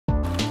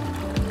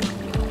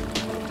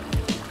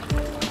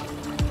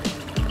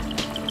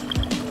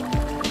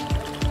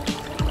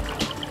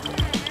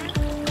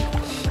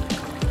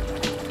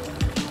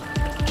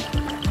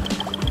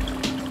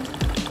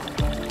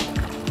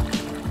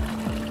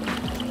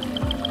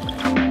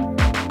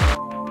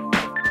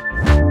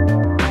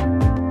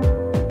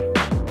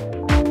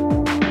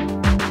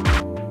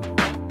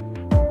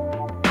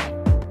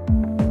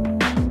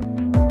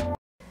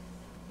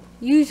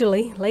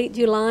Usually, late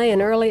July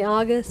and early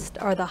August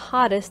are the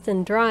hottest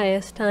and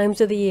driest times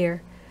of the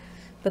year.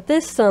 But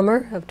this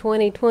summer of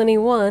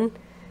 2021,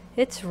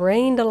 it's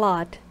rained a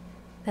lot.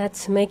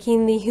 That's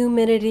making the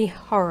humidity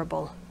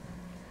horrible.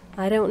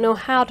 I don't know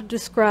how to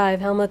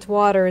describe how much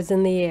water is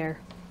in the air.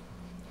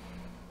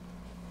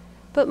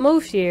 But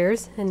most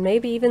years, and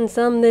maybe even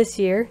some this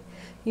year,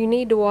 you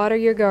need to water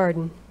your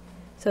garden.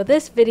 So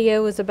this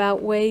video is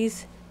about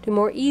ways to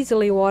more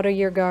easily water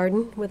your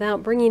garden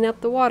without bringing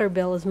up the water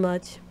bill as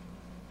much.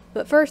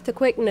 But first, a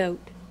quick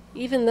note.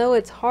 Even though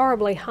it's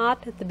horribly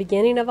hot at the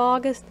beginning of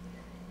August,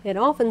 it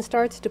often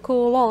starts to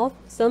cool off,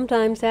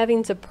 sometimes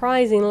having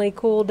surprisingly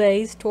cool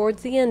days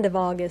towards the end of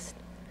August.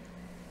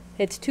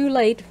 It's too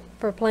late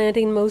for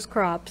planting most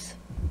crops.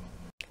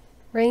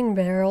 Rain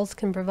barrels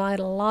can provide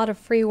a lot of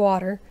free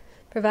water,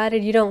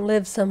 provided you don't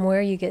live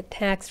somewhere you get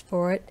taxed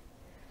for it.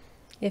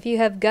 If you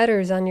have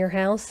gutters on your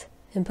house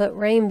and put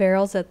rain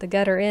barrels at the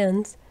gutter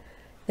ends,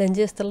 then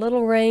just a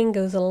little rain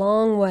goes a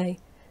long way,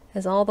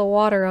 as all the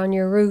water on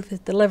your roof is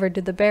delivered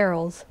to the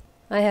barrels.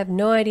 I have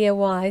no idea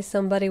why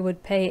somebody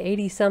would pay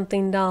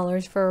 $80-something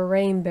for a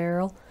rain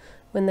barrel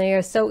when they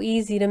are so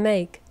easy to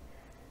make.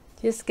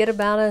 Just get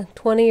about a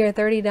 $20 or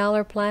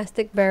 $30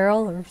 plastic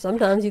barrel, or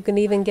sometimes you can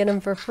even get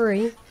them for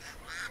free,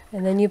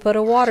 and then you put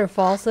a water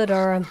faucet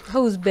or a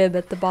hose bib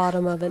at the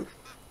bottom of it.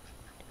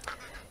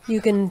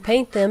 You can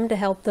paint them to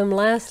help them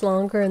last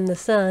longer in the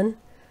sun,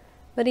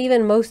 but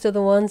even most of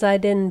the ones I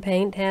didn't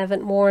paint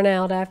haven't worn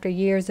out after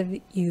years of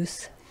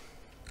use.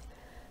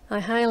 I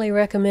highly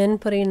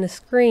recommend putting a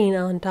screen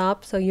on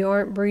top so you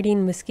aren't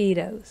breeding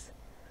mosquitoes.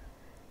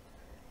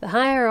 The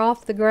higher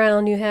off the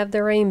ground you have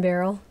the rain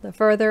barrel, the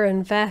further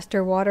and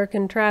faster water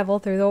can travel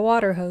through the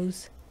water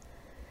hose.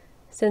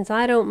 Since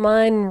I don't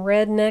mind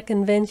redneck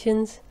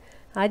inventions,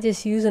 I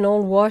just use an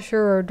old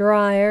washer or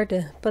dryer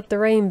to put the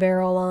rain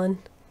barrel on.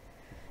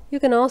 You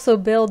can also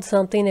build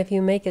something if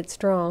you make it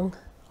strong.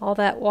 All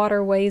that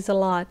water weighs a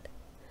lot.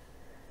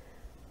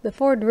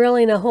 Before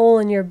drilling a hole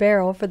in your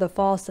barrel for the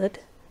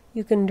faucet,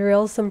 you can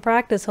drill some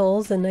practice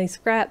holes in a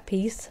scrap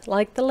piece,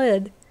 like the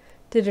lid,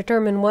 to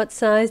determine what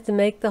size to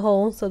make the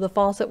hole so the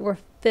faucet will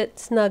fit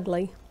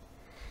snugly.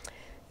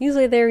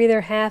 Usually they're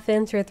either 1/2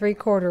 inch or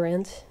 3/4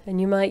 inch, and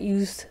you might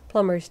use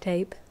plumber's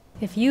tape.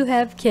 If you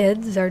have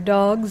kids or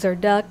dogs or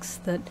ducks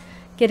that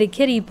get a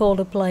kiddie pool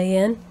to play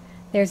in,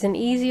 there's an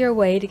easier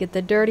way to get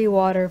the dirty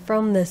water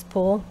from this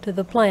pool to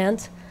the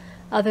plants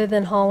other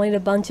than hauling a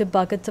bunch of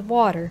buckets of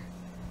water.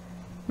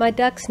 My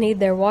ducks need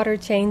their water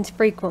changed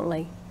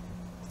frequently,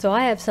 so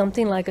I have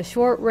something like a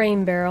short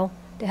rain barrel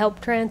to help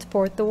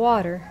transport the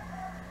water.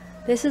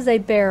 This is a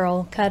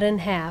barrel cut in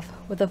half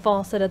with a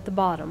faucet at the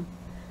bottom.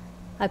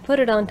 I put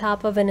it on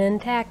top of an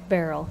intact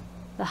barrel.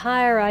 The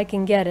higher I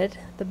can get it,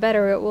 the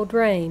better it will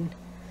drain,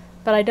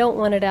 but I don't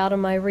want it out of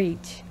my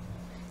reach.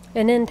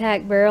 An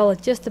intact barrel is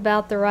just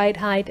about the right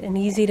height and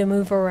easy to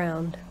move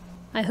around.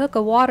 I hook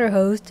a water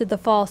hose to the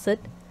faucet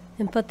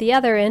and put the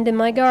other end in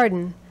my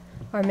garden.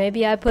 Or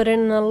maybe I put it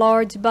in a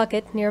large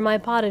bucket near my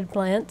potted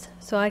plants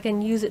so I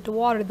can use it to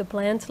water the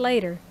plants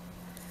later.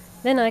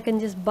 Then I can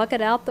just bucket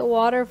out the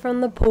water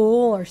from the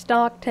pool or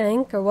stock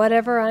tank or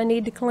whatever I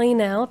need to clean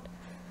out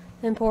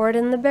and pour it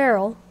in the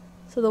barrel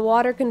so the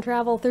water can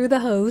travel through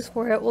the hose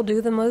where it will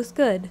do the most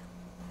good.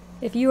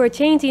 If you are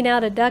changing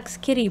out a duck's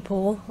kiddie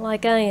pool,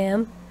 like I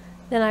am,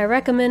 then I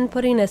recommend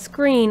putting a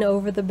screen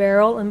over the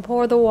barrel and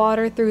pour the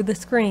water through the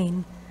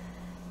screen.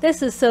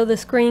 This is so the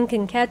screen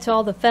can catch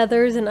all the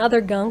feathers and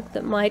other gunk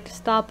that might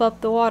stop up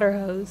the water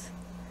hose.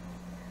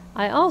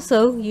 I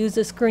also use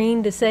a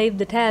screen to save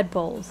the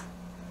tadpoles.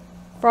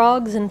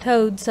 Frogs and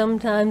toads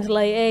sometimes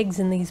lay eggs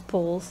in these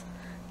pools.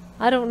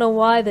 I don't know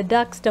why the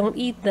ducks don't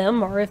eat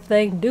them, or if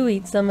they do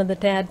eat some of the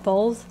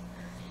tadpoles.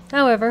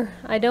 However,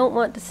 I don't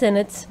want to send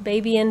its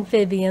baby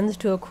amphibians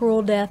to a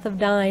cruel death of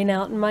dying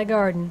out in my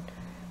garden.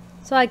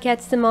 So I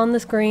catch them on the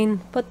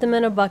screen, put them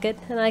in a bucket,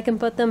 and I can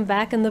put them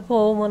back in the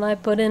pool when I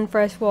put in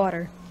fresh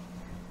water.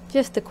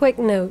 Just a quick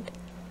note,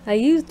 I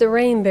use the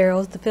rain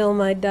barrels to fill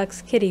my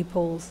ducks' kiddie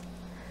pools.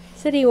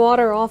 City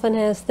water often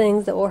has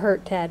things that will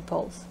hurt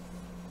tadpoles.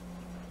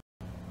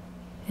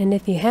 And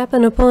if you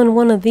happen upon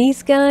one of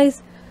these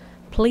guys,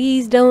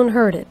 please don't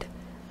hurt it.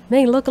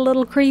 May look a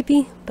little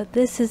creepy, but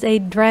this is a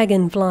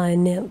dragonfly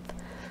nymph.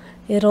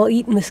 It'll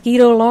eat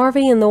mosquito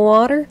larvae in the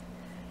water,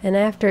 and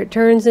after it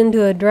turns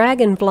into a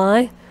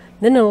dragonfly,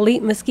 then it'll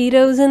eat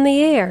mosquitoes in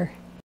the air.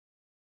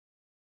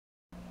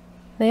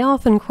 They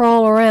often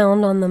crawl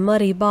around on the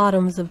muddy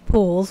bottoms of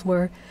pools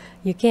where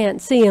you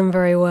can't see them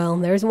very well.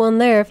 There's one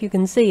there if you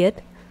can see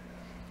it.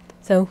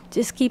 So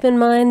just keep in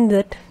mind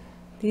that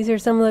these are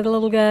some of the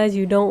little guys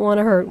you don't want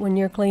to hurt when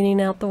you're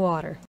cleaning out the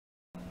water.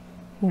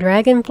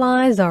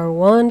 Dragonflies are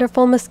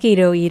wonderful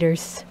mosquito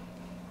eaters.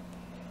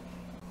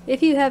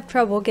 If you have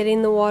trouble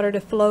getting the water to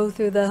flow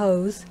through the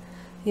hose,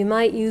 you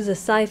might use a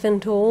siphon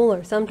tool,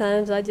 or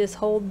sometimes I just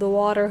hold the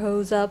water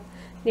hose up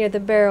near the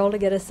barrel to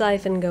get a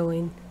siphon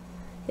going.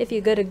 If you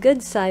get a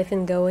good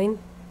siphon going,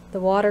 the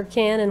water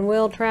can and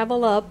will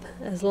travel up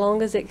as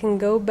long as it can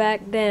go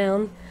back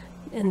down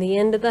and the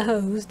end of the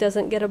hose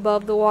doesn't get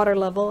above the water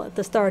level at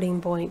the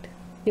starting point.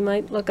 You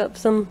might look up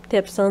some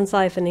tips on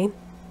siphoning.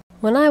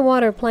 When I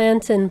water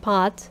plants in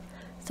pots,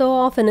 so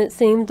often it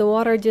seems the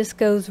water just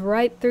goes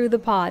right through the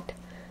pot.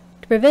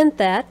 To prevent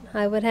that,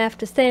 I would have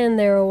to stand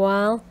there a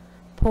while,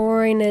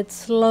 pouring it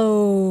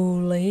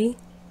slowly.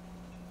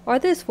 Or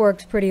this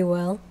works pretty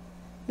well.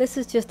 This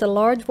is just a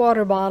large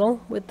water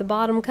bottle with the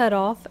bottom cut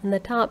off and the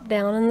top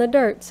down in the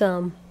dirt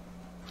some.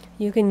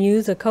 You can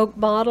use a Coke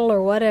bottle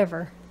or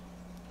whatever.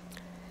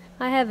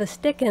 I have a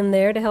stick in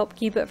there to help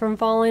keep it from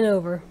falling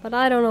over, but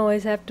I don't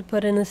always have to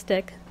put in a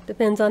stick.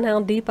 Depends on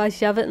how deep I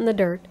shove it in the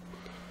dirt.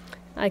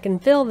 I can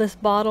fill this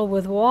bottle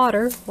with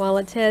water while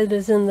its head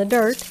is in the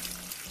dirt,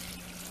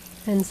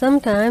 and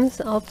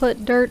sometimes I'll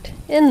put dirt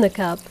in the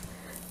cup.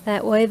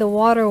 That way the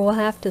water will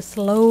have to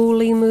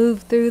slowly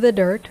move through the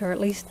dirt, or at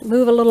least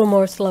move a little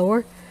more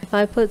slower. If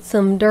I put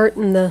some dirt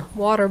in the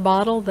water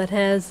bottle that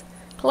has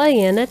clay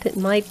in it, it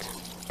might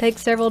take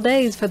several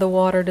days for the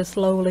water to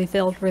slowly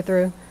filter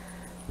through.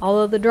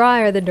 Although the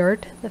drier the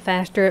dirt, the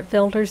faster it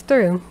filters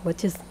through,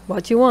 which is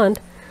what you want.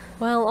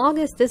 While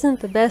August isn't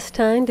the best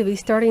time to be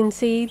starting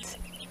seeds,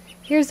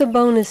 here's a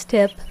bonus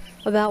tip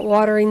about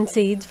watering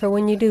seeds for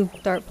when you do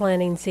start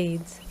planting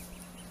seeds.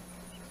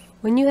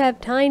 When you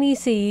have tiny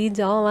seeds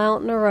all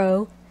out in a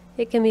row,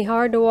 it can be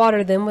hard to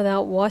water them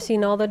without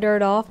washing all the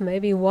dirt off,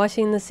 maybe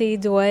washing the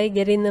seeds away,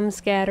 getting them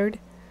scattered.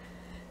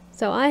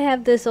 So I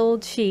have this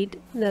old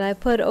sheet that I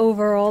put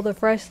over all the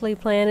freshly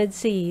planted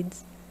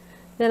seeds.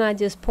 Then I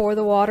just pour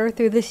the water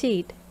through the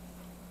sheet.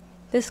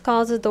 This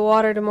causes the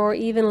water to more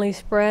evenly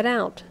spread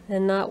out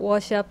and not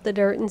wash up the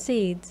dirt and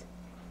seeds.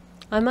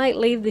 I might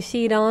leave the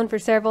sheet on for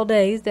several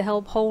days to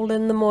help hold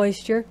in the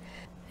moisture,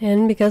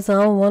 and because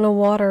I'll want to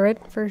water it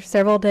for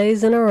several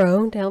days in a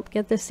row to help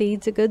get the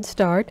seeds a good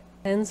start.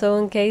 And so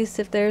in case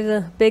if there's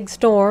a big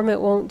storm,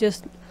 it won't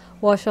just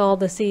wash all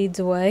the seeds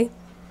away.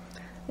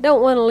 I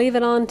don't want to leave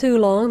it on too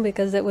long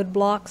because it would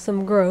block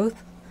some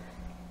growth,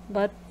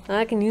 but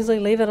I can usually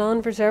leave it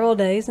on for several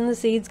days and the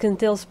seeds can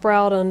still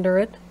sprout under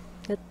it.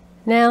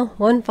 Now,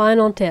 one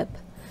final tip.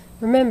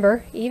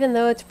 Remember, even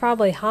though it's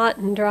probably hot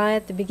and dry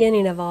at the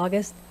beginning of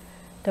August,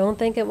 don't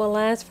think it will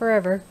last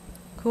forever.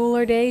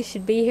 Cooler days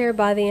should be here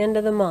by the end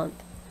of the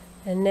month.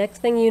 And next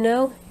thing you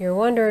know, you're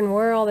wondering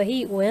where all the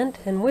heat went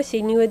and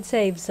wishing you had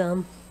saved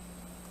some.